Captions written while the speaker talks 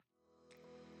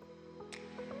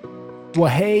Well,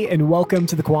 hey, and welcome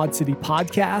to the Quad City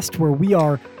Podcast, where we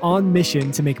are on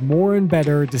mission to make more and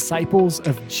better disciples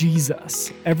of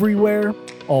Jesus everywhere,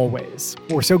 always.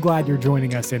 We're so glad you're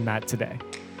joining us in that today.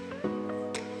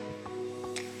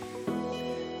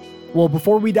 Well,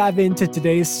 before we dive into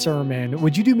today's sermon,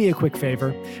 would you do me a quick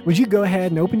favor? Would you go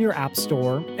ahead and open your app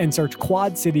store and search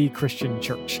Quad City Christian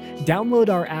Church? Download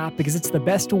our app because it's the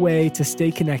best way to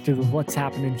stay connected with what's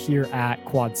happening here at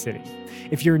Quad City.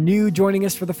 If you're new joining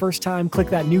us for the first time, click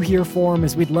that New Here form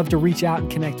as we'd love to reach out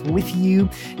and connect with you.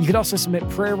 You could also submit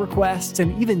prayer requests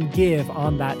and even give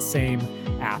on that same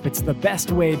app. It's the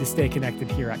best way to stay connected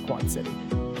here at Quad City.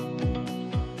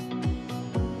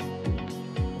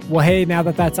 Well, hey, now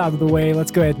that that's out of the way,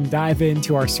 let's go ahead and dive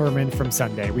into our sermon from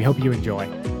Sunday. We hope you enjoy.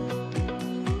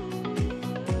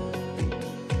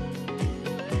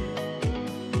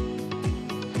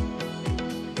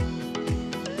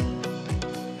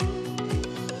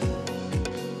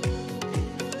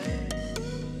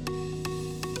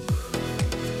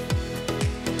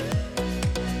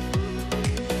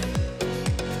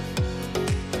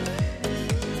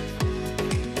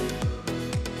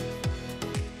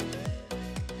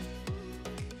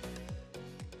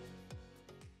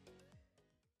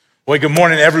 Well, good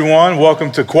morning, everyone.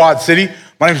 Welcome to Quad City.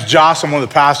 My name is Josh. I'm one of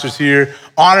the pastors here.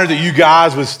 Honored that you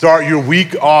guys would start your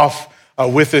week off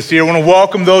with us here. I want to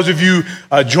welcome those of you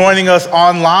joining us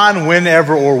online,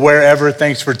 whenever or wherever.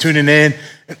 Thanks for tuning in.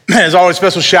 As always,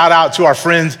 special shout out to our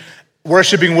friends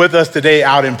worshiping with us today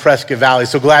out in Prescott Valley.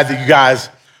 So glad that you guys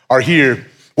are here.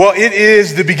 Well, it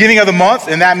is the beginning of the month,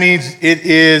 and that means it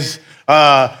is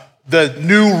the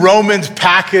new Romans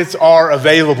packets are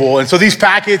available. And so these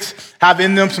packets have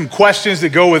in them some questions that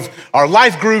go with our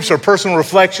life groups or personal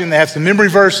reflection. They have some memory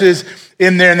verses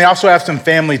in there, and they also have some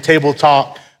family table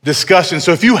talk discussion.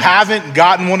 So if you haven't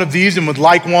gotten one of these and would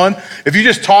like one, if you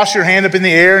just toss your hand up in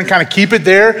the air and kind of keep it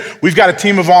there, we've got a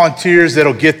team of volunteers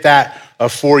that'll get that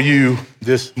for you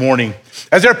this morning.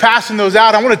 As they're passing those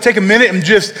out, I want to take a minute and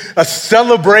just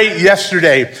celebrate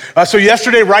yesterday. So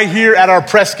yesterday, right here at our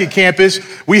Prescott campus,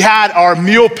 we had our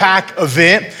meal pack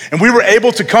event, and we were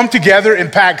able to come together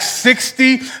and pack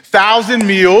 60,000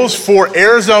 meals for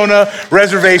Arizona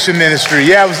Reservation Ministry.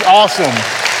 Yeah, it was awesome.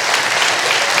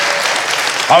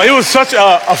 It was such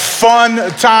a fun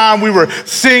time. We were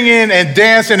singing and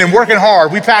dancing and working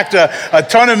hard. We packed a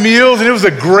ton of meals, and it was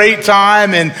a great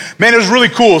time. And man, it was really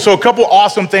cool. So a couple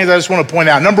awesome things I just want to point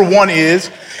out. Number one is,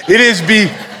 you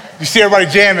see everybody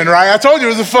jamming, right? I told you it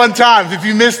was a fun time. If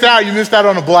you missed out, you missed out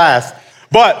on a blast.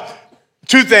 But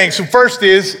two things. So first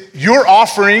is, your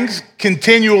offerings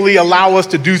continually allow us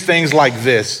to do things like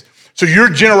this. So your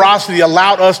generosity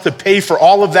allowed us to pay for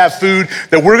all of that food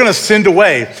that we're going to send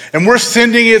away. And we're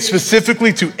sending it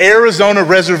specifically to Arizona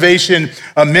Reservation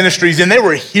Ministries. And they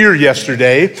were here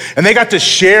yesterday, and they got to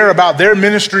share about their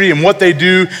ministry and what they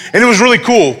do. And it was really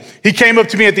cool. He came up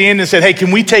to me at the end and said, "Hey,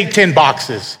 can we take 10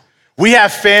 boxes? We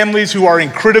have families who are in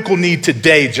critical need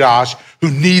today, Josh, who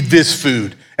need this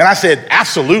food." And I said,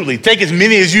 "Absolutely, take as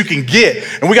many as you can get."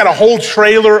 And we got a whole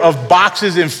trailer of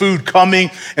boxes and food coming.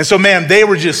 And so, man, they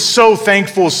were just so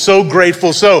thankful, so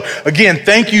grateful. So again,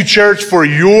 thank you, church, for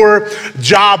your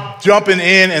job jumping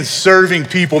in and serving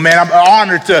people. Man, I'm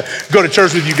honored to go to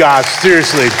church with you guys,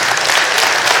 seriously.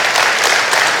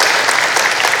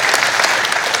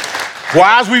 Well,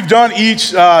 as we've done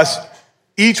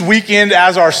each weekend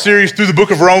as our series through the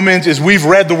book of Romans is we've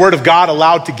read the word of God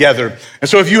aloud together. And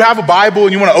so if you have a Bible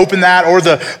and you want to open that or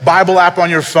the Bible app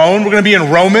on your phone, we're going to be in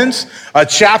Romans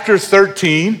chapter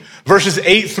 13, verses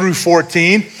 8 through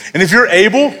 14. And if you're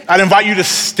able, I'd invite you to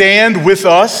stand with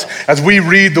us as we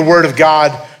read the word of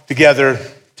God together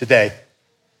today.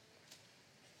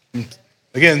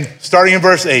 Again, starting in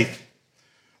verse 8.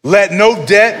 "Let no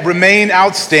debt remain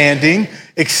outstanding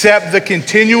except the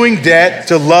continuing debt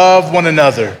to love one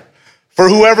another. For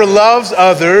whoever loves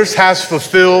others has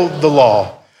fulfilled the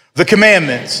law. The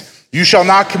commandments: you shall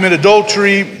not commit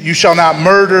adultery, you shall not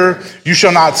murder, you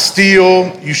shall not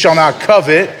steal, you shall not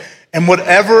covet, and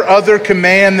whatever other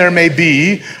command there may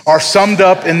be are summed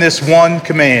up in this one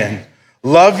command: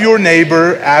 love your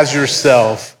neighbor as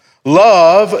yourself.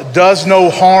 Love does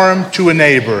no harm to a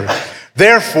neighbor.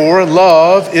 Therefore,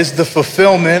 love is the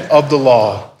fulfillment of the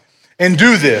law. And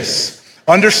do this,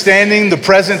 understanding the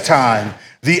present time.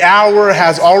 The hour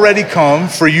has already come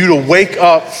for you to wake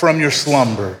up from your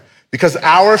slumber, because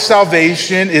our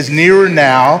salvation is nearer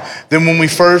now than when we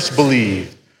first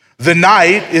believed. The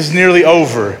night is nearly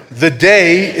over. The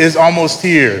day is almost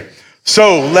here.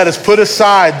 So let us put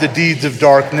aside the deeds of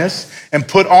darkness and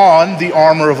put on the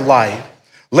armor of light.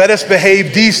 Let us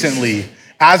behave decently,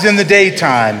 as in the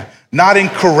daytime, not in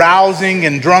carousing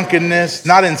and drunkenness,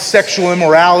 not in sexual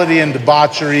immorality and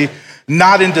debauchery,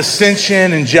 not in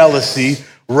dissension and jealousy.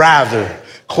 Rather,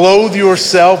 clothe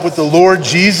yourself with the Lord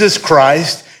Jesus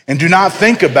Christ and do not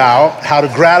think about how to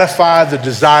gratify the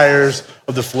desires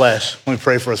of the flesh. Let me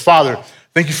pray for us. Father,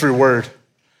 thank you for your word.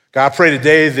 God, I pray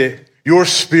today that your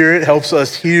Spirit helps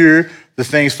us hear the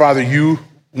things, Father, you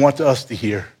want us to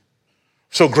hear.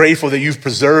 So grateful that you've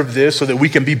preserved this so that we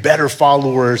can be better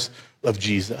followers of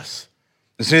Jesus.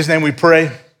 In his name we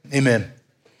pray, amen.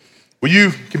 Well,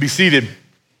 you can be seated.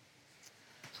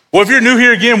 Well, if you're new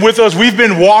here again with us, we've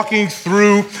been walking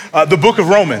through the book of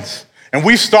Romans. And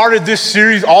we started this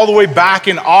series all the way back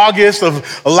in August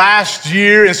of last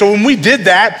year. And so when we did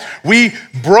that, we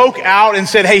broke out and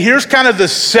said, hey, here's kind of the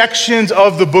sections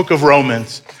of the book of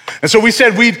Romans. And so we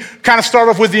said we'd kind of start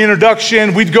off with the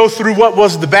introduction. We'd go through what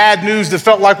was the bad news that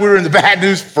felt like we were in the bad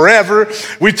news forever.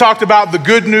 We talked about the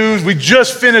good news. We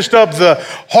just finished up the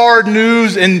hard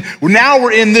news. And now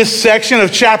we're in this section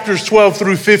of chapters 12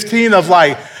 through 15 of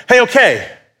like, hey, okay,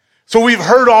 so we've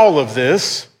heard all of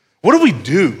this. What do we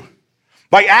do?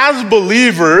 Like as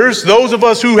believers, those of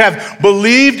us who have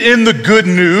believed in the good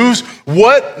news,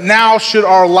 what now should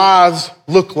our lives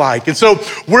look like? And so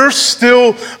we're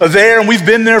still there, and we've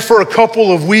been there for a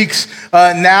couple of weeks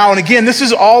now. And again, this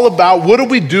is all about what do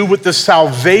we do with the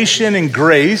salvation and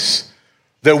grace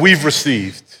that we've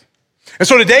received. And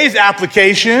so today's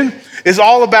application is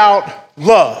all about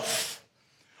love,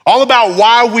 all about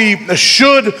why we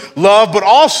should love, but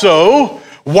also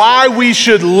why we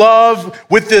should love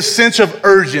with this sense of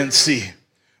urgency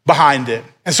behind it.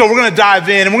 And so we're going to dive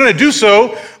in, and we're going to do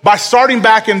so by starting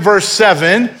back in verse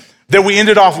 7 that we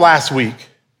ended off last week.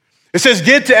 It says,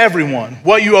 give to everyone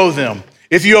what you owe them.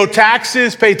 If you owe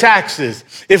taxes, pay taxes.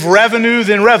 If revenue,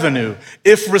 then revenue.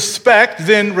 If respect,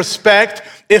 then respect.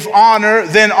 If honor,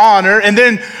 then honor. And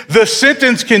then the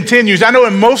sentence continues. I know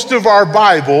in most of our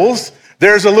Bibles,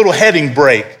 there's a little heading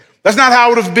break. That's not how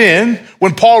it would have been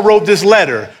when Paul wrote this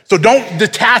letter. So don't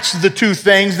detach the two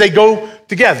things. They go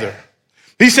together.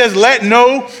 He says, let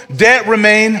no debt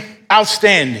remain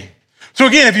outstanding. So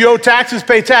again, if you owe taxes,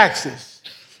 pay taxes.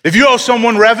 If you owe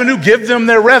someone revenue, give them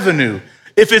their revenue.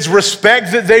 If it's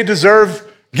respect that they deserve,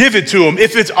 give it to them.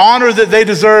 If it's honor that they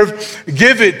deserve,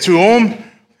 give it to them.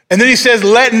 And then he says,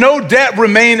 let no debt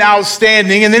remain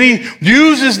outstanding. And then he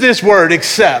uses this word,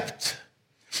 except.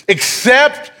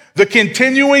 Except the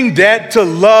continuing debt to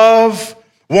love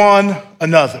one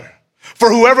another. For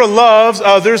whoever loves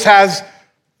others has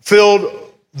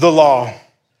filled the law.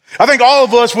 I think all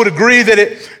of us would agree that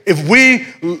if we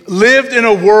lived in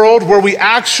a world where we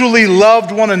actually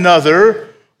loved one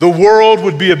another, the world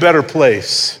would be a better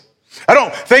place. I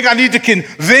don't think I need to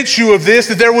convince you of this,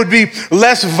 that there would be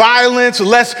less violence,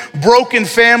 less broken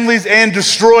families and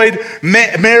destroyed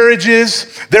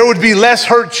marriages. There would be less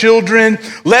hurt children,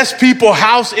 less people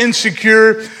house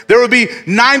insecure. There would be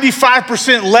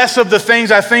 95% less of the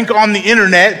things I think on the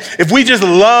internet if we just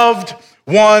loved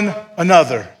one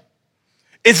another.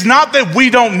 It's not that we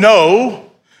don't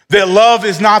know that love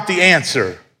is not the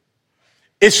answer.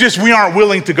 It's just we aren't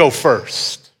willing to go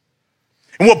first.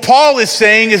 And what Paul is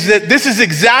saying is that this is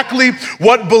exactly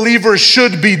what believers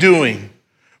should be doing.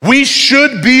 We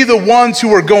should be the ones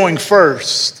who are going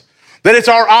first. That it's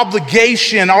our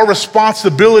obligation, our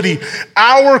responsibility,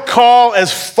 our call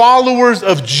as followers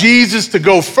of Jesus to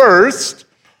go first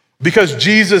because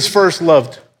Jesus first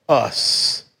loved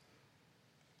us.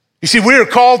 You see, we are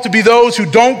called to be those who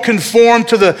don't conform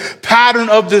to the pattern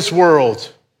of this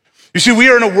world. You see, we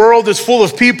are in a world that's full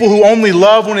of people who only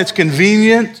love when it's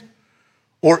convenient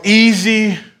or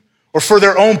easy, or for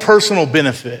their own personal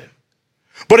benefit.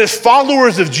 But as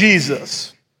followers of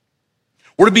Jesus,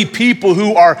 we're to be people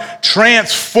who are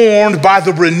transformed by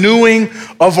the renewing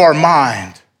of our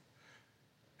mind.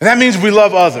 And that means we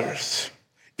love others,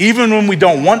 even when we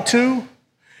don't want to,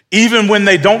 even when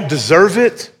they don't deserve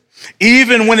it,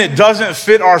 even when it doesn't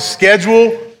fit our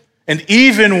schedule, and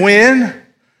even when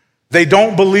they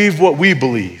don't believe what we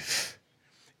believe.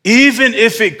 Even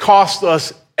if it costs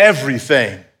us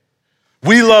everything.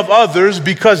 We love others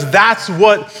because that's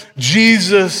what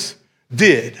Jesus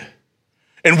did.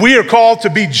 And we are called to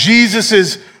be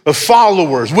Jesus's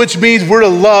followers, which means we're to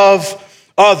love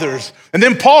others. And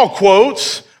then Paul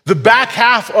quotes the back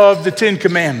half of the 10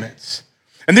 Commandments.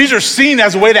 And these are seen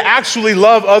as a way to actually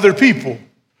love other people.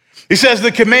 He says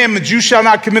the commandments, you shall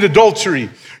not commit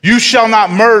adultery, you shall not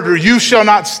murder, you shall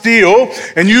not steal,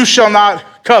 and you shall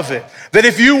not covet. That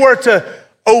if you were to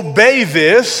obey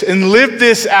this and live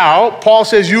this out, Paul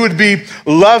says you would be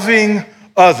loving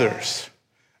others.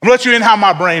 I'm gonna let you in how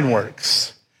my brain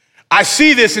works. I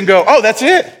see this and go, oh, that's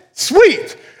it.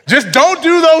 Sweet. Just don't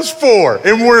do those 4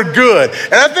 and we're good.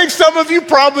 And I think some of you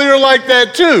probably are like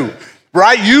that too,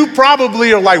 right? You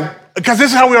probably are like, because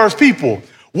this is how we are as people.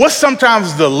 What's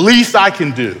sometimes the least I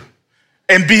can do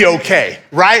and be okay,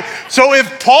 right? So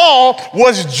if Paul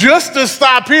was just to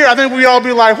stop here, I think we'd all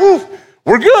be like, whew,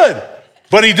 we're good.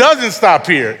 But he doesn't stop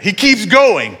here. He keeps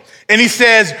going. And he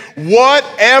says,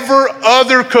 whatever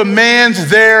other commands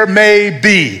there may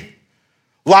be,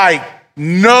 like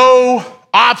no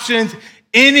options,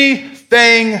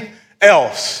 anything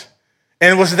else.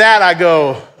 And with that, I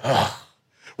go, ugh.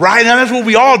 Right? Now that's what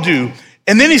we all do.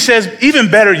 And then he says,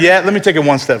 even better yet, let me take it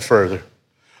one step further.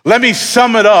 Let me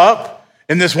sum it up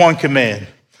in this one command.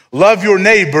 Love your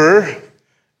neighbor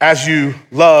as you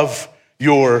love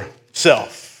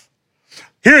yourself.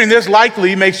 Hearing this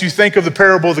likely makes you think of the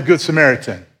parable of the Good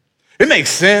Samaritan. It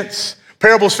makes sense.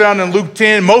 Parables found in Luke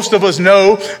 10. Most of us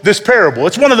know this parable.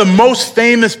 It's one of the most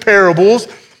famous parables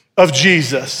of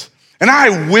Jesus. And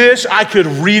I wish I could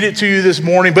read it to you this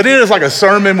morning, but it is like a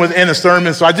sermon within a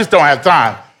sermon, so I just don't have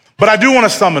time. But I do want to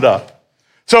sum it up.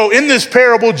 So in this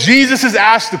parable, Jesus is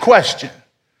asked the question.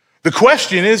 The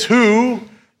question is, who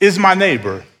is my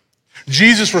neighbor?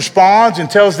 Jesus responds and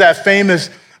tells that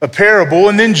famous parable,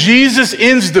 and then Jesus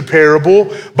ends the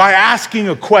parable by asking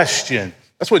a question.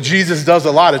 That's what Jesus does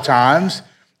a lot of times.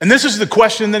 And this is the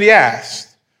question that he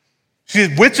asked. He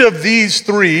said, which of these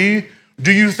 3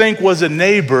 do you think was a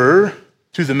neighbor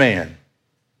to the man?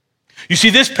 You see,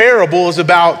 this parable is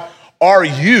about, are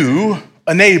you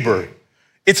a neighbor?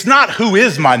 It's not who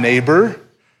is my neighbor,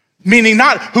 meaning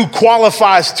not who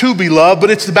qualifies to be loved,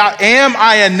 but it's about, am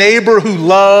I a neighbor who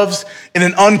loves in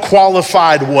an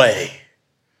unqualified way?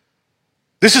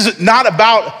 This is not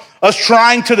about us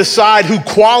trying to decide who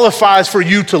qualifies for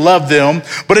you to love them,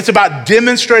 but it's about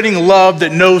demonstrating love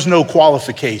that knows no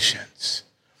qualifications.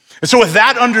 And so with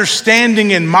that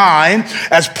understanding in mind,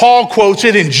 as Paul quotes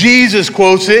it and Jesus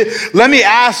quotes it, let me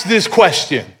ask this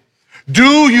question.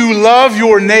 Do you love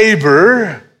your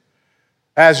neighbor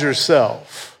as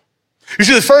yourself? You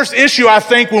see, the first issue, I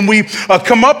think, when we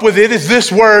come up with it is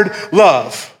this word,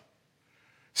 love.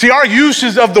 See, our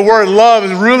uses of the word love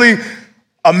is really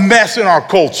a mess in our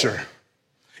culture.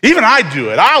 Even I do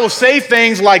it. I will say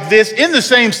things like this in the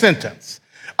same sentence.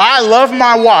 I love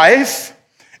my wife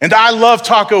and I love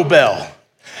Taco Bell.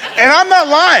 And I'm not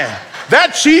lying.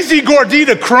 That cheesy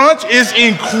gordita crunch is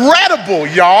incredible,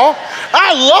 y'all.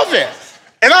 I love it.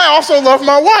 And I also love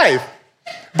my wife.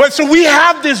 But so we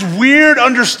have this weird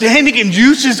understanding and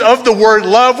uses of the word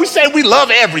love. We say we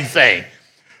love everything.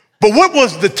 But what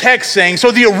was the text saying? So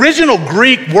the original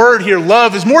Greek word here,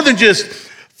 love, is more than just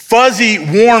fuzzy,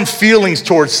 warm feelings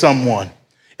towards someone.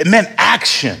 It meant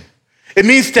action. It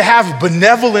means to have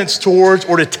benevolence towards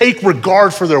or to take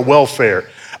regard for their welfare.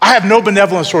 I have no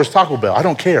benevolence towards Taco Bell. I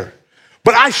don't care.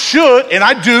 But I should, and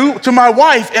I do to my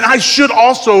wife, and I should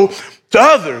also to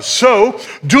others. So,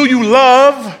 do you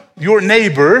love your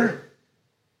neighbor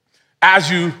as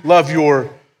you love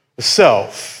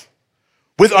yourself?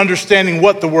 With understanding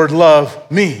what the word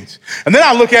love means. And then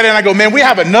I look at it and I go, man, we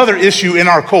have another issue in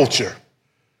our culture.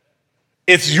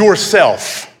 It's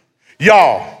yourself.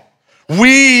 Y'all,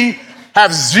 we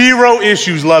have zero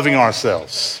issues loving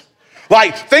ourselves.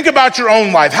 Like, think about your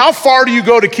own life. How far do you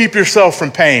go to keep yourself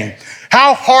from pain?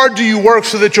 How hard do you work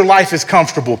so that your life is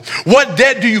comfortable? What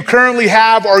debt do you currently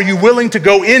have? Are you willing to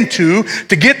go into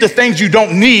to get the things you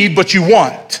don't need but you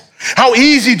want? How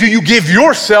easy do you give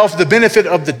yourself the benefit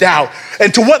of the doubt?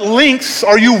 And to what lengths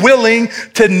are you willing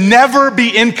to never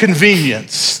be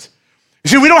inconvenienced? You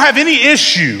see, we don't have any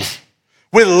issue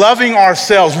with loving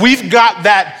ourselves. We've got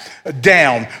that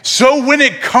down. So when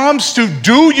it comes to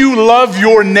do you love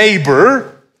your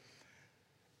neighbor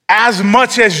as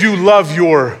much as you love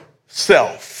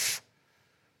yourself,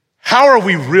 how are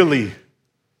we really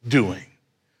doing?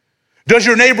 Does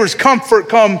your neighbor's comfort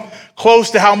come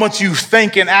close to how much you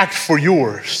think and act for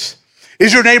yours?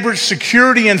 Is your neighbor's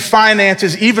security and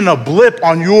finances even a blip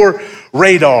on your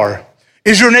radar?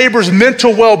 Is your neighbor's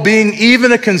mental well-being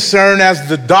even a concern as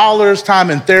the dollars,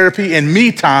 time, and therapy and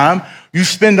me time you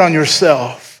spend on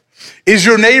yourself? Is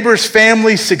your neighbor's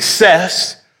family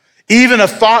success even a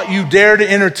thought you dare to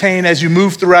entertain as you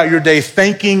move throughout your day,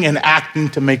 thinking and acting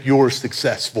to make yours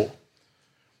successful?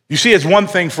 You see, it's one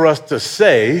thing for us to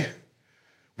say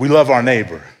we love our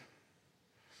neighbor.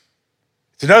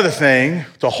 It's another thing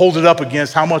to hold it up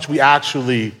against how much we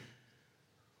actually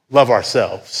love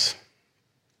ourselves.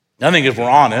 I think if we're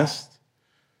honest,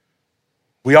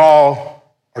 we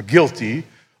all are guilty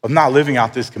of not living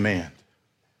out this command.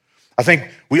 I think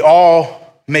we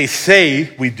all may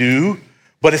say we do,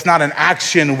 but it's not an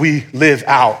action we live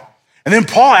out. And then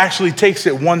Paul actually takes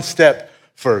it one step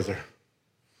further.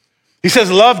 He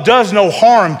says, love does no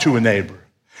harm to a neighbor.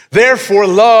 Therefore,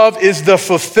 love is the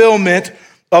fulfillment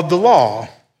of the law.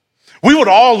 We would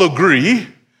all agree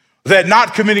that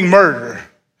not committing murder,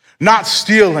 not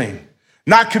stealing,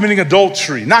 not committing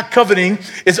adultery, not coveting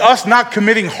is us not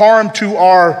committing harm to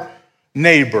our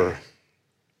neighbor.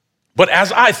 But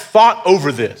as I thought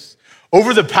over this,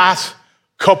 over the past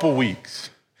couple weeks,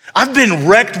 I've been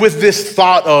wrecked with this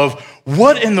thought of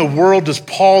what in the world does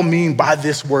Paul mean by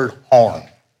this word harm?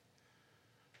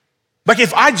 Like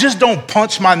if I just don't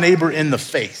punch my neighbor in the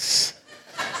face,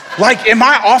 like am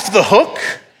I off the hook?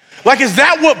 Like is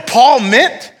that what Paul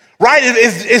meant? Right?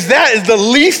 Is that the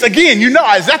least, again, is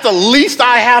that the least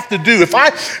I have to do? If I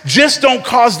just don't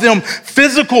cause them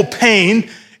physical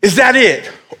pain, is that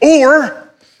it?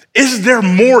 Or is there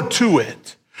more to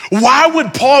it? Why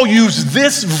would Paul use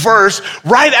this verse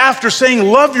right after saying,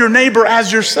 love your neighbor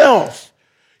as yourself?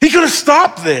 He could have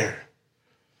stopped there.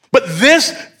 But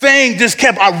this thing just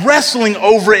kept wrestling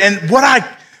over it. And what I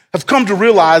have come to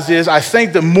realize is I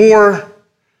think that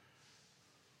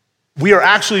we are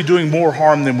actually doing more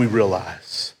harm than we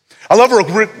realize. I love what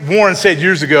Rick Warren said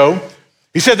years ago.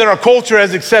 He said that our culture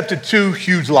has accepted two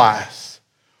huge lies.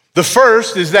 The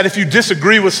first is that if you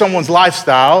disagree with someone's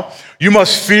lifestyle, you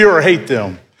must fear or hate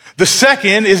them. The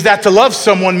second is that to love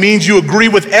someone means you agree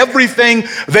with everything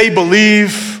they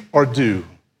believe or do.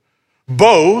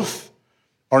 Both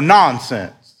are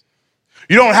nonsense.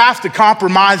 You don't have to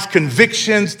compromise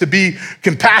convictions to be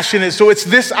compassionate. So it's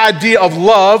this idea of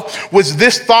love was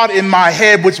this thought in my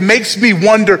head, which makes me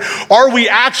wonder, are we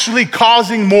actually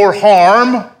causing more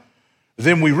harm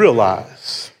than we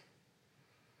realize?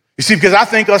 You see, because I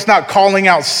think us not calling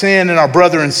out sin in our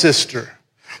brother and sister,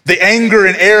 the anger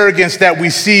and arrogance that we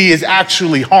see is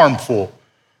actually harmful.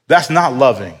 That's not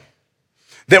loving.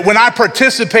 That when I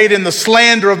participate in the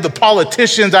slander of the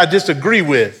politicians I disagree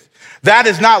with, that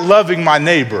is not loving my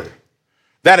neighbor.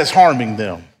 That is harming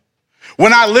them.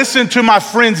 When I listen to my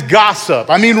friends gossip,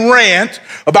 rant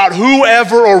about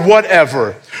whoever or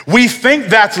whatever, we think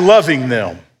that's loving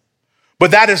them,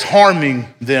 but that is harming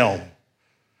them.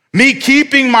 Me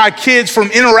keeping my kids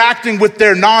from interacting with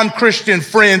their non-Christian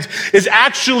friends is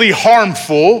actually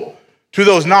harmful to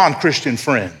those non-Christian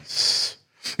friends.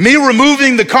 Me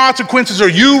removing the consequences or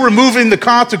you removing the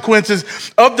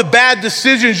consequences of the bad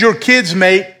decisions your kids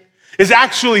make is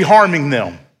actually harming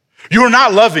them. You're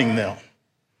not loving them.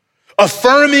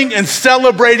 Affirming and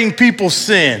celebrating people's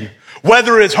sin,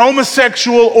 whether it's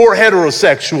homosexual or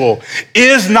heterosexual,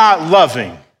 is not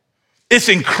loving. It's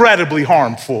incredibly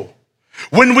harmful.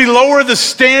 When we lower the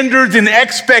standards and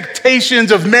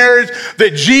expectations of marriage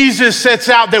that Jesus sets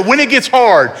out, that when it gets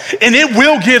hard, and it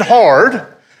will get hard,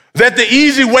 that the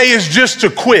easy way is just to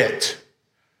quit.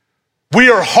 We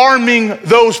are harming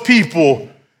those people,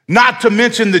 not to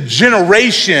mention the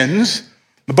generations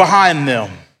behind them.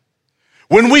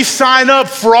 When we sign up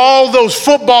for all those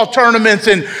football tournaments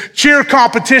and cheer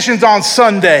competitions on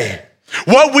Sunday,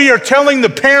 what we are telling the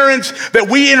parents that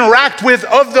we interact with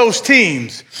of those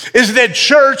teams is that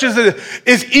church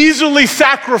is easily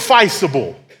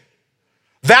sacrificable.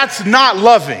 That's not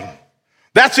loving.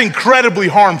 That's incredibly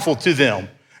harmful to them,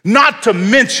 not to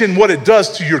mention what it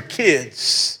does to your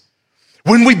kids.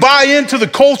 When we buy into the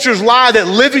culture's lie that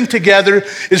living together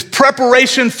is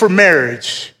preparation for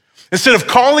marriage, instead of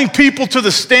calling people to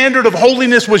the standard of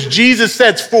holiness which Jesus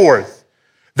sets forth,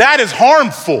 that is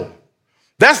harmful.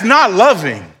 That's not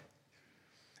loving.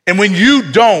 And when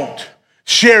you don't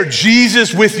share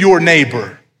Jesus with your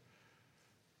neighbor,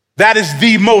 that is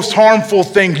the most harmful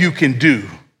thing you can do.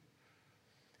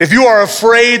 If you are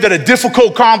afraid that a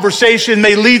difficult conversation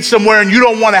may lead somewhere and you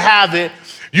don't want to have it,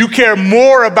 you care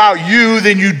more about you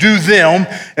than you do them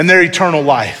and their eternal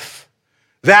life.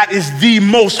 That is the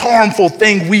most harmful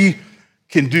thing we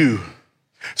can do.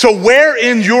 So where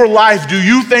in your life do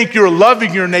you think you're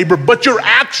loving your neighbor, but you're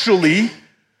actually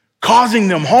causing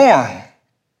them harm?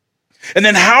 And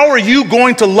then how are you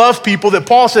going to love people that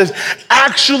Paul says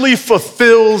actually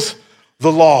fulfills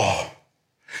the law?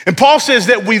 And Paul says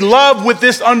that we love with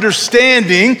this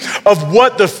understanding of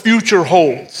what the future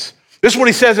holds. This is what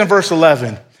he says in verse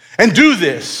 11. And do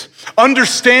this,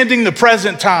 understanding the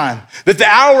present time, that the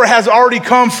hour has already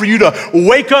come for you to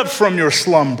wake up from your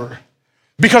slumber,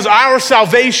 because our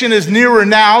salvation is nearer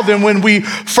now than when we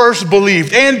first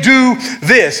believed. And do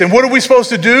this. And what are we supposed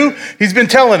to do? He's been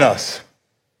telling us.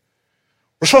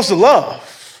 We're supposed to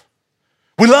love.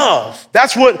 We love.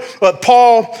 That's what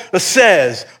Paul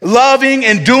says. Loving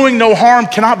and doing no harm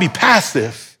cannot be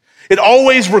passive. It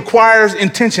always requires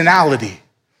intentionality.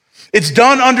 It's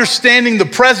done understanding the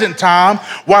present time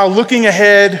while looking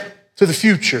ahead to the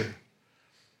future.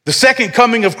 The second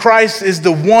coming of Christ is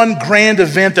the one grand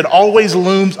event that always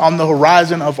looms on the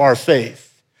horizon of our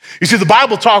faith. You see, the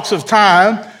Bible talks of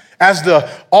time as the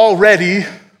already,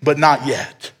 but not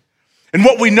yet. And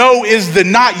what we know is the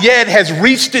not yet has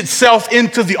reached itself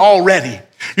into the already.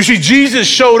 You see, Jesus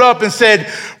showed up and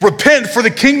said, repent, for the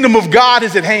kingdom of God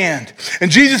is at hand.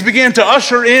 And Jesus began to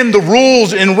usher in the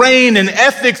rules and reign and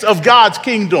ethics of God's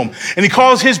kingdom. And he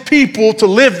calls his people to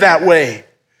live that way.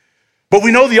 But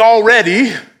we know the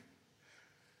already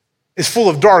is full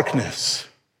of darkness.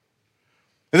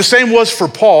 And the same was for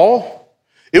Paul.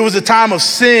 It was a time of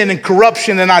sin and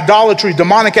corruption and idolatry,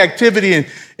 demonic activity and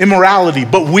immorality.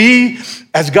 But we,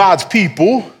 as God's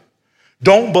people,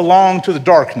 don't belong to the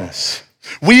darkness.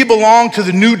 We belong to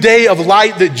the new day of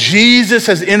light that Jesus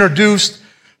has introduced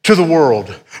to the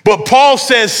world. But Paul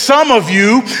says some of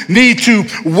you need to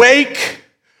wake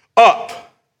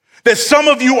up, that some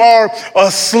of you are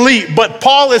asleep. But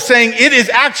Paul is saying it is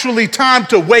actually time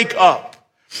to wake up,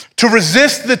 to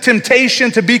resist the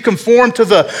temptation to be conformed to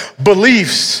the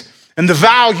beliefs and the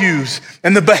values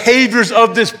and the behaviors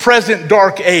of this present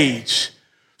dark age.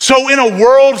 So in a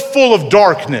world full of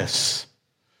darkness,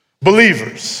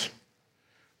 believers,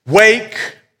 wake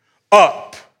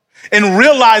up and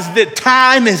realize that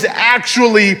time is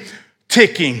actually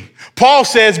ticking. Paul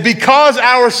says, because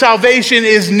our salvation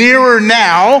is nearer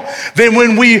now than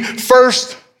when we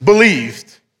first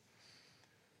believed.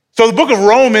 So the book of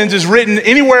Romans is written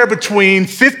anywhere between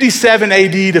 57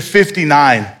 AD to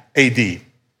 59 AD.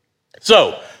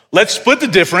 So let's split the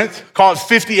difference, call it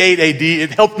 58 AD. It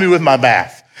helped me with my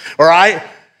math, all right?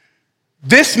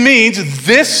 This means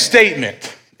this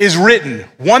statement is written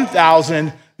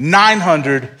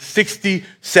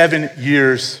 1,967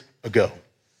 years ago.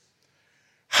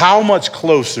 How much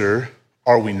closer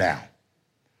are we now?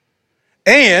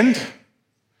 And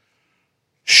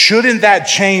shouldn't that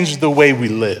change the way we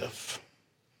live?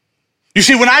 You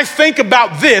see, when I think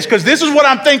about this, because this is what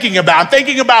I'm thinking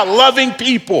about loving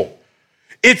people.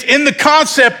 It's in the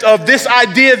concept of this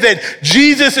idea that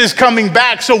Jesus is coming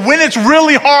back. So when it's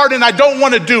really hard and I don't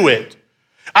want to do it,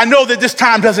 I know that this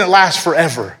time doesn't last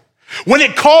forever. When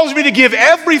it calls me to give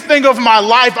everything of my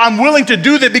life, I'm willing to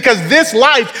do that because this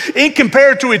life, in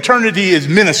compared to eternity, is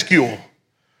minuscule.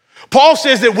 Paul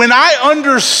says that when I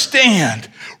understand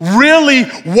really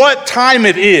what time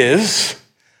it is,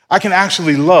 I can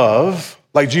actually love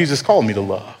like Jesus called me to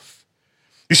love.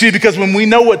 You see, because when we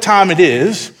know what time it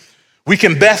is, we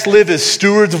can best live as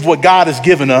stewards of what God has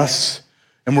given us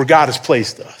and where God has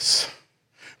placed us.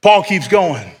 Paul keeps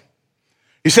going.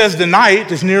 He says the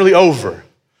night is nearly over.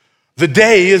 The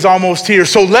day is almost here.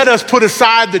 So let us put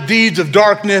aside the deeds of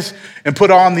darkness and put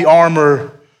on the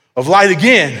armor of light.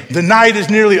 Again, the night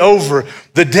is nearly over.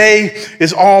 The day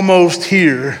is almost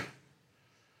here.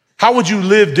 How would you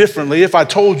live differently if I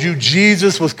told you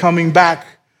Jesus was coming back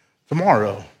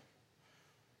tomorrow?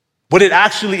 Would it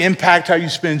actually impact how you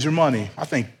spend your money? I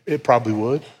think it probably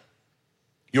would.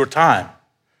 Your time.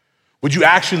 Would you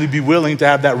actually be willing to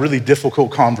have that really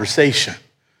difficult conversation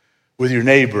with your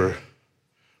neighbor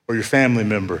or your family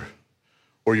member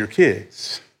or your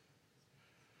kids?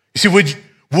 You see,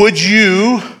 would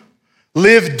you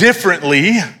live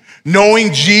differently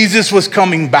knowing Jesus was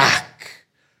coming back?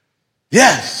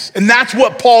 Yes, and that's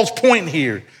what Paul's point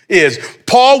here is.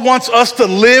 Paul wants us to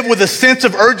live with a sense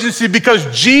of urgency because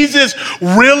Jesus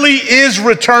really is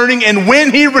returning, and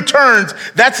when he returns,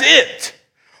 that's it.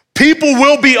 People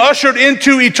will be ushered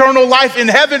into eternal life in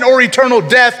heaven or eternal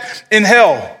death in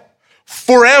hell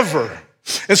forever.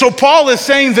 And so Paul is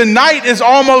saying the night is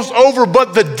almost over,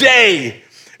 but the day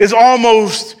is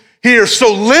almost here.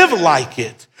 So live like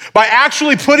it by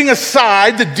actually putting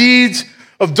aside the deeds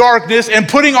of darkness and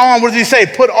putting on, what does he say?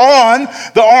 Put on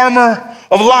the armor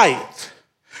of light.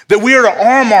 That we are to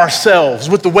arm ourselves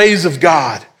with the ways of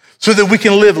God so that we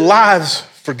can live lives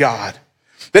for God.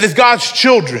 That as God's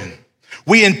children,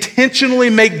 we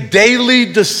intentionally make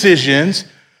daily decisions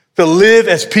to live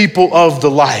as people of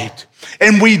the light.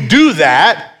 And we do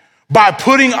that by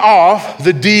putting off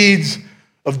the deeds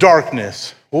of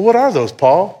darkness. Well, what are those,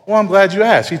 Paul? Well, I'm glad you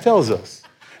asked. He tells us.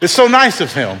 It's so nice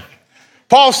of him.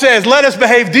 Paul says, let us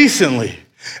behave decently,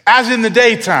 as in the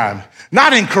daytime,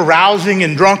 not in carousing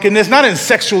and drunkenness, not in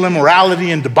sexual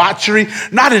immorality and debauchery,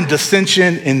 not in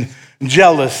dissension and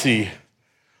jealousy.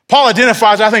 Paul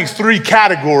identifies, I think, 3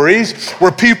 categories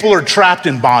where people are trapped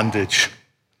in bondage.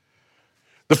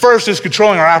 The first is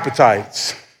controlling our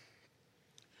appetites.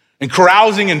 And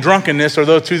carousing and drunkenness are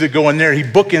those 2 that go in there. He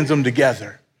bookends them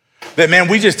together. That, man,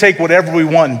 we just take whatever we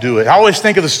want and do it. I always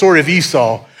think of the story of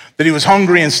Esau, that he was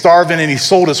hungry and starving and he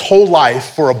sold his whole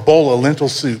life for a bowl of lentil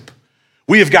soup.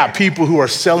 We have got people who are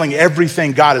selling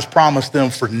everything God has promised them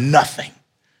for nothing.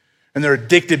 And they're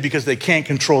addicted because they can't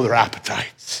control their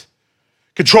appetites.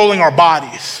 Controlling our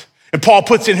bodies. And Paul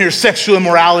puts in here sexual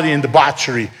immorality and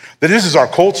debauchery, that this is our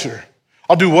culture.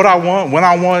 I'll do what I want, when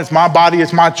I want. It's my body,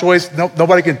 it's my choice.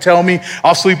 Nobody can tell me.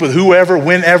 I'll sleep with whoever,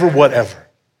 whenever, whatever.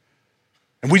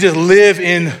 And we just live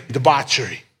in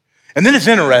debauchery. And then it's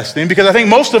interesting because I think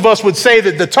most of us would say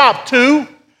that the top two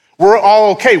we're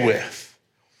all okay with.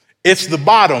 It's the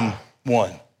bottom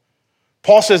one.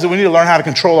 Paul says that we need to learn how to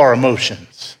control our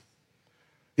emotions.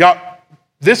 Y'all,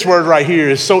 this word right here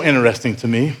is so interesting to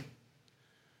me.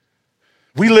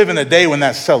 We live in a day when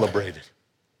that's celebrated.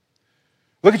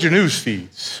 Look at your news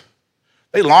feeds.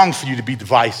 They long for you to be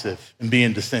divisive and be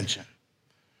in dissension.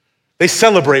 They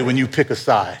celebrate when you pick a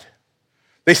side.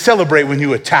 They celebrate when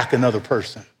you attack another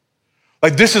person.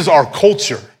 Like this is our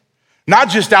culture, not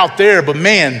just out there, but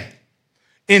man,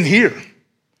 in here.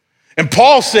 And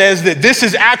Paul says that this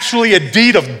is actually a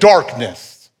deed of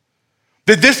darkness.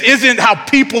 That this isn't how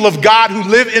people of God who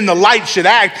live in the light should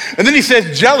act. And then he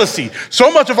says jealousy.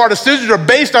 So much of our decisions are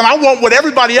based on I want what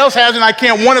everybody else has and I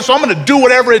can't want it, so I'm gonna do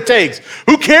whatever it takes.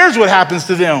 Who cares what happens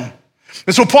to them?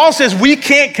 And so Paul says we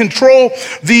can't control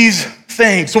these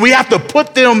things. So we have to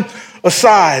put them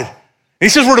aside. And he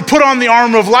says we're to put on the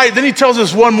armor of light. Then he tells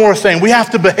us one more thing. We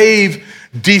have to behave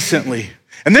decently.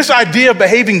 And this idea of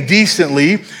behaving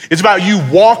decently is about you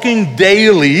walking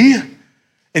daily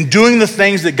and doing the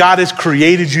things that God has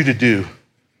created you to do.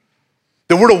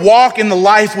 That we're to walk in the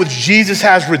life which Jesus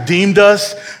has redeemed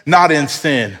us, not in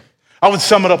sin. I would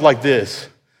sum it up like this.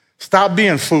 Stop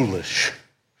being foolish.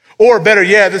 Or better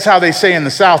yet, this is how they say in the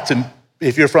South,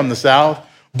 if you're from the South,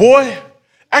 boy,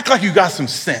 act like you got some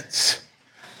sense,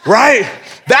 right?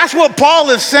 That's what Paul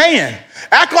is saying.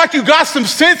 Act like you got some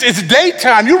sense. It's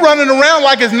daytime. You're running around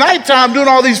like it's nighttime doing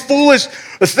all these foolish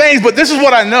things, but this is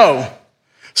what I know.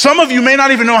 Some of you may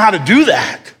not even know how to do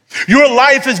that. Your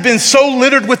life has been so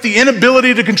littered with the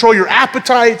inability to control your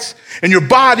appetites and your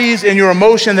bodies and your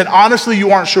emotion that honestly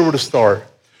you aren't sure where to start.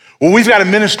 Well, we've got a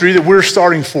ministry that we're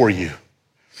starting for you.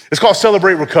 It's called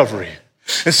Celebrate Recovery.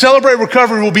 And Celebrate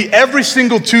Recovery will be every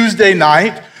single Tuesday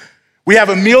night. We have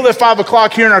a meal at 5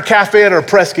 o'clock here in our cafe at our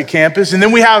Prescott campus. And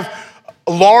then we have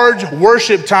a large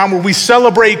worship time where we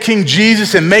celebrate King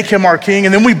Jesus and make him our king.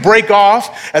 And then we break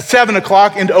off at 7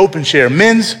 o'clock into open share.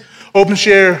 Men's open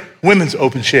share, women's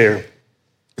open share.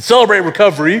 Celebrate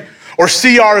Recovery, or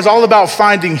CR, is all about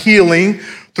finding healing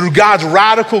through God's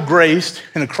radical grace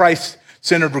in a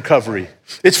Christ-centered recovery.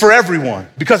 It's for everyone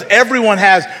because everyone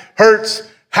has hurts,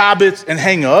 habits, and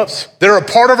hang-ups that are a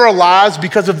part of our lives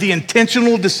because of the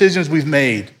intentional decisions we've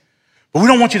made. But we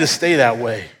don't want you to stay that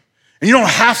way. And you don't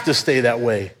have to stay that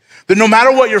way. That no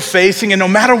matter what you're facing and no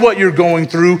matter what you're going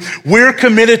through, we're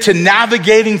committed to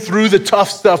navigating through the tough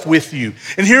stuff with you.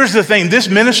 And here's the thing, this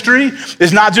ministry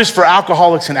is not just for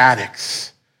alcoholics and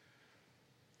addicts.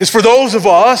 It's for those of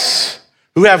us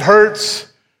who have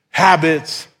hurts,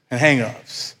 habits, and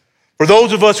hang-ups. For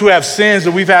those of us who have sins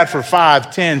that we've had for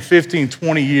 5, 10, 15,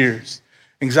 20 years,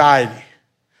 anxiety,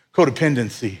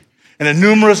 codependency, and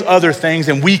numerous other things,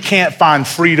 and we can't find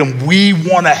freedom. We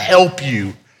want to help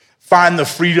you find the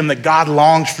freedom that God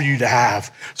longs for you to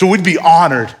have. So we'd be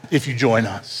honored if you join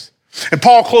us. And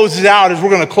Paul closes out, as we're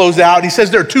going to close out, he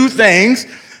says there are two things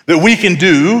that we can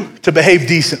do to behave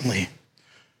decently.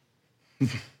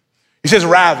 He says,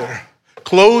 rather,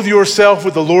 clothe yourself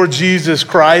with the Lord Jesus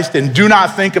Christ and do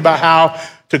not think about how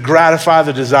to gratify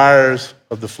the desires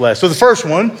of the flesh. So the first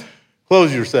one,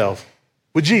 clothe yourself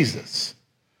with Jesus.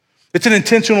 It's an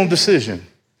intentional decision.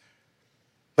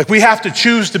 Like we have to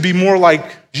choose to be more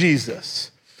like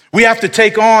Jesus. We have to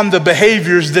take on the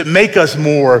behaviors that make us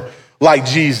more like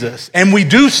Jesus. And we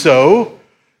do so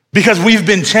because we've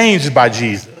been changed by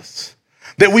Jesus.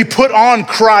 That we put on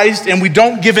Christ and we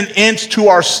don't give an inch to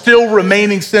our still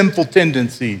remaining sinful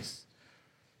tendencies.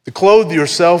 To clothe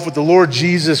yourself with the Lord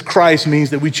Jesus Christ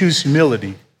means that we choose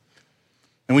humility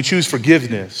and we choose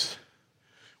forgiveness.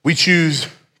 We choose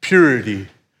purity.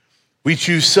 We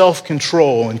choose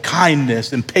self-control and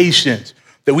kindness and patience,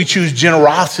 that we choose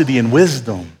generosity and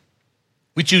wisdom.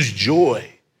 We choose joy.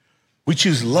 We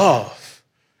choose love.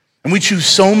 And we choose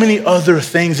so many other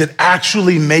things that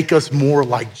actually make us more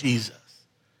like Jesus.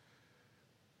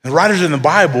 And writers in the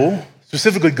Bible,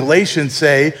 specifically Galatians,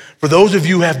 say, for those of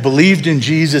you who have believed in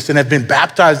Jesus and have been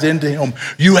baptized into him,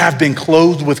 you have been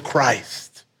clothed with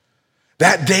Christ.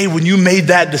 That day when you made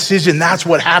that decision, that's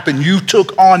what happened. You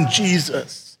took on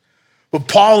Jesus. But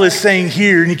Paul is saying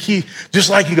here, and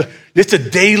it's a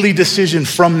daily decision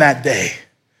from that day.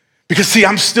 Because see,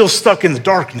 I'm still stuck in the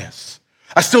darkness.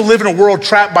 I still live in a world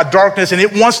trapped by darkness and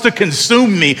it wants to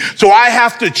consume me. So I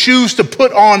have to choose to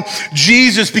put on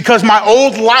Jesus because my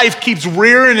old life keeps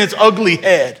rearing its ugly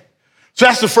head. So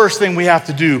that's the first thing we have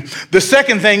to do. The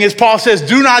second thing is Paul says,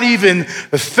 do not even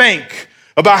think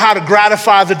about how to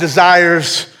gratify the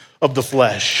desires of the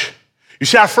flesh. You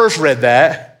see, I first read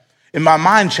that and my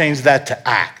mind changed that to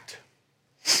act.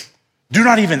 Do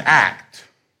not even act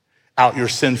out your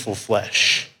sinful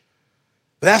flesh.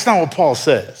 But that's not what Paul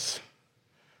says.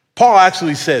 Paul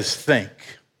actually says think.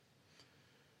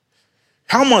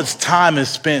 How much time is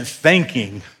spent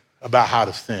thinking about how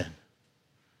to sin?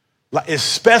 Like,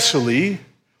 especially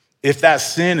if that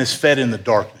sin is fed in the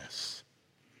darkness.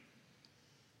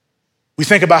 We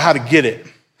think about how to get it,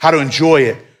 how to enjoy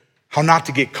it, how not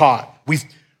to get caught.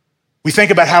 We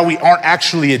think about how we aren't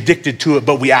actually addicted to it,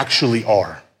 but we actually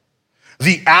are.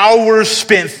 The hours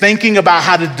spent thinking about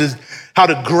how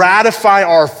to gratify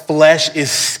our flesh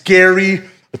is scary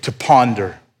to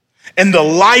ponder. And the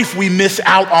life we miss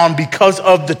out on because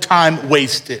of the time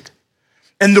wasted.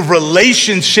 And the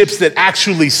relationships that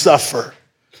actually suffer.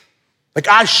 Like,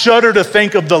 I shudder to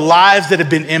think of the lives that have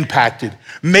been impacted,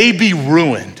 maybe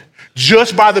ruined,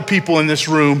 just by the people in this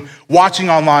room, watching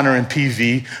online or in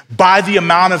PV, by the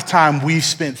amount of time we've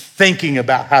spent thinking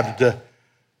about how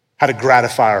to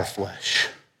gratify our flesh.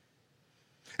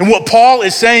 And what Paul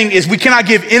is saying is we cannot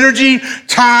give energy,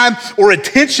 time, or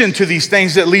attention to these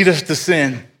things that lead us to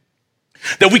sin.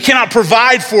 That we cannot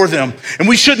provide for them, and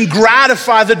we shouldn't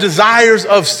gratify the desires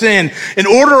of sin. In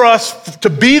order us to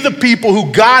be the people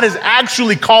who God has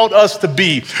actually called us to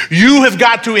be, you have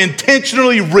got to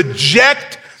intentionally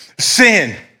reject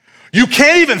sin. You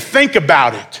can't even think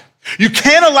about it. You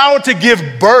can't allow it to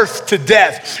give birth to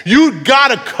death. You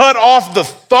gotta cut off the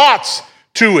thoughts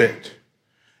to it,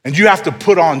 and you have to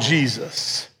put on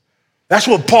Jesus. That's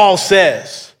what Paul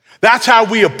says. That's how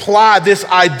we apply this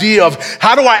idea of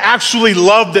how do I actually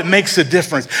love that makes a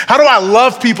difference? How do I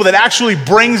love people that actually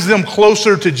brings them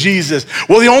closer to Jesus?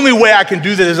 Well, the only way I can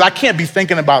do that is I can't be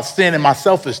thinking about sin and my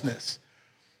selfishness.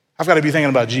 I've got to be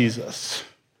thinking about Jesus.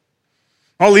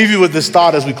 I'll leave you with this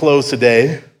thought as we close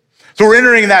today. So we're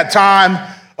entering that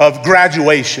time of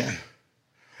graduation.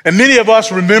 And many of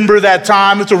us remember that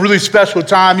time. It's a really special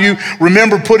time. You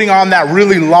remember putting on that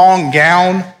really long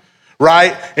gown,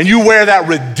 right? And you wear that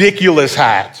ridiculous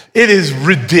hat. It is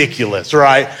ridiculous,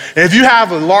 right? And if you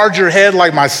have a larger head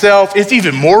like myself, it's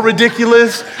even more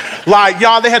ridiculous. Like,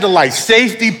 y'all, they had to like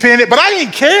safety pin it, but I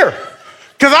didn't care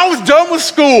because I was done with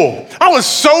school. I was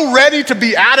so ready to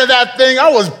be out of that thing.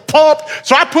 I was pumped.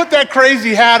 So I put that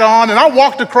crazy hat on and I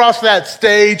walked across that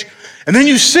stage, and then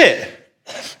you sit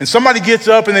and somebody gets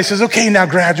up and they says, okay, now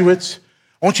graduates,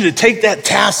 I want you to take that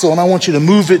tassel and I want you to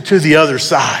move it to the other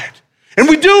side. And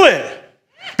we do it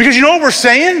because you know what we're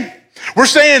saying? We're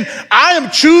saying, I am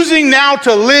choosing now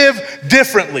to live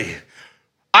differently.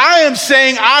 I am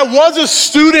saying I was a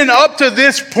student up to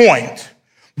this point,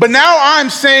 but now I'm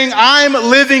saying I'm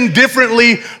living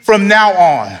differently from now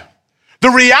on.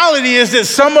 The reality is that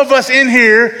some of us in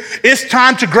here, it's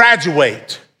time to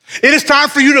graduate. It is time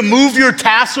for you to move your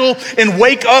tassel and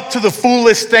wake up to the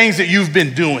foolish things that you've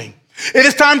been doing. It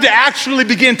is time to actually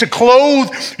begin to clothe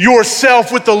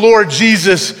yourself with the Lord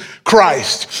Jesus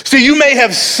Christ. See, you may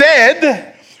have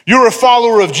said you're a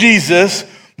follower of Jesus,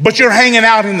 but you're hanging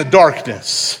out in the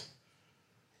darkness.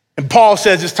 And Paul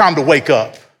says it's time to wake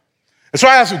up. And so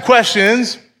I have some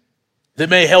questions that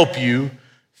may help you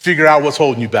figure out what's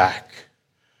holding you back.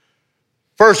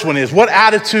 First one is, what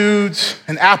attitudes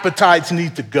and appetites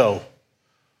need to go?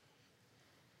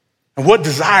 And what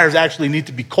desires actually need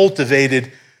to be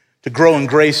cultivated to grow in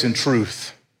grace and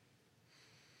truth?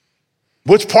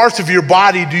 Which parts of your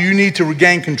body do you need to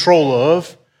regain control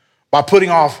of by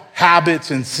putting off habits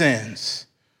and sins?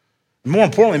 And more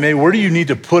importantly, maybe where do you need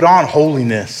to put on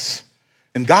holiness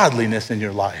and godliness in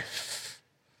your life?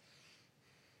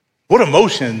 What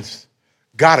emotions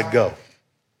gotta go?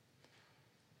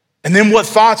 And then what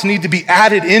thoughts need to be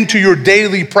added into your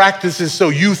daily practices so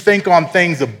you think on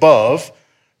things above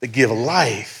that give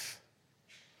life?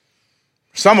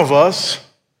 Some of us,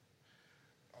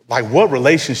 like, what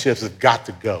relationships have got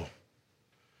to go?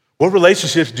 What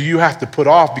relationships do you have to put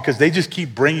off because they just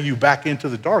keep bringing you back into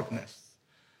the darkness?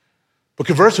 But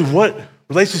conversely, what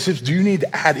relationships do you need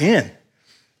to add in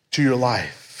to your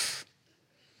life?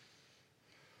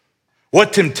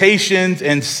 What temptations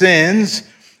and sins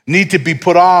need to be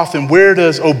put off, and where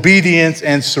does obedience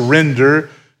and surrender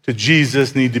to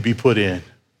Jesus need to be put in?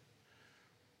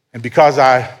 And because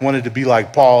I wanted to be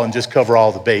like Paul and just cover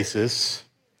all the bases,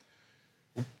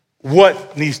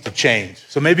 what needs to change?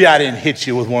 So maybe I didn't hit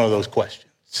you with one of those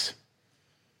questions.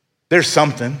 There's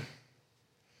something.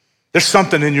 There's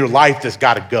something in your life that's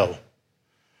got to go.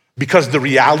 Because the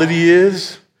reality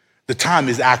is, the time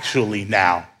is actually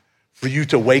now for you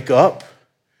to wake up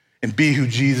and be who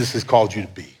Jesus has called you to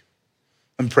be.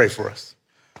 Let me pray for us.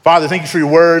 Father, thank you for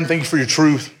your word and thank you for your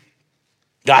truth.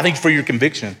 God, thank you for your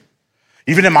conviction.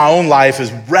 Even in my own life,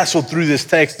 has wrestled through this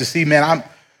text to see, man, I'm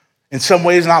in some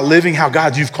ways not living how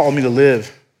God you've called me to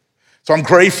live. So I'm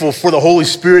grateful for the Holy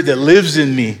Spirit that lives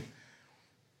in me,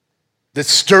 that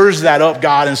stirs that up,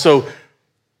 God. And so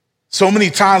many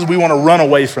times we want to run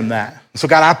away from that. So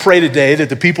God, I pray today that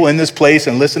the people in this place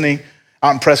and listening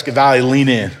out in Prescott Valley lean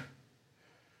in.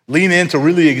 Lean in to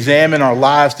really examine our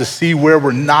lives to see where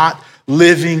we're not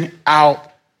living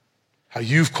out how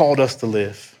you've called us to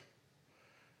live.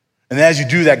 And as you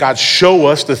do that, God, show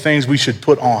us the things we should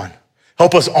put on.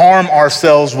 Help us arm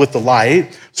ourselves with the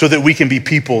light so that we can be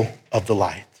people of the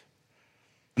light.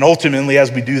 And ultimately,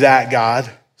 as we do that, God,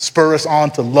 spur us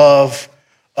on to love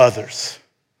others.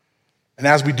 And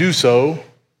as we do so,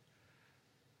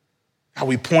 how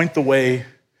we point the way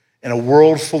in a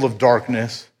world full of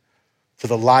darkness to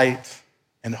the light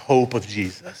and hope of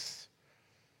Jesus.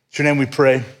 In your name we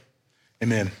pray,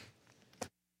 amen.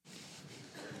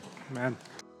 Amen.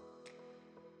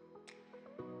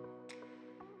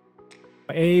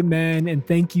 Amen. And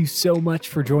thank you so much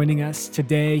for joining us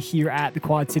today here at the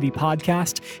Quad City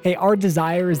Podcast. Hey, our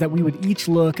desire is that we would each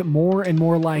look more and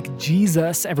more like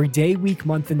Jesus every day, week,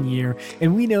 month, and year.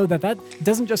 And we know that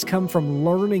doesn't just come from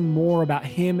learning more about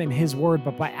him and his word,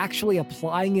 but by actually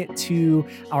applying it to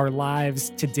our lives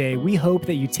today. We hope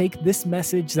that you take this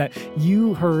message that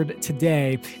you heard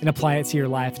today and apply it to your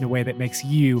life in a way that makes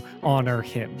you honor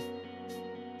him.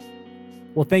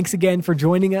 Well, thanks again for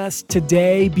joining us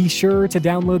today. Be sure to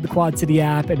download the Quad City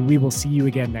app, and we will see you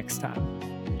again next time.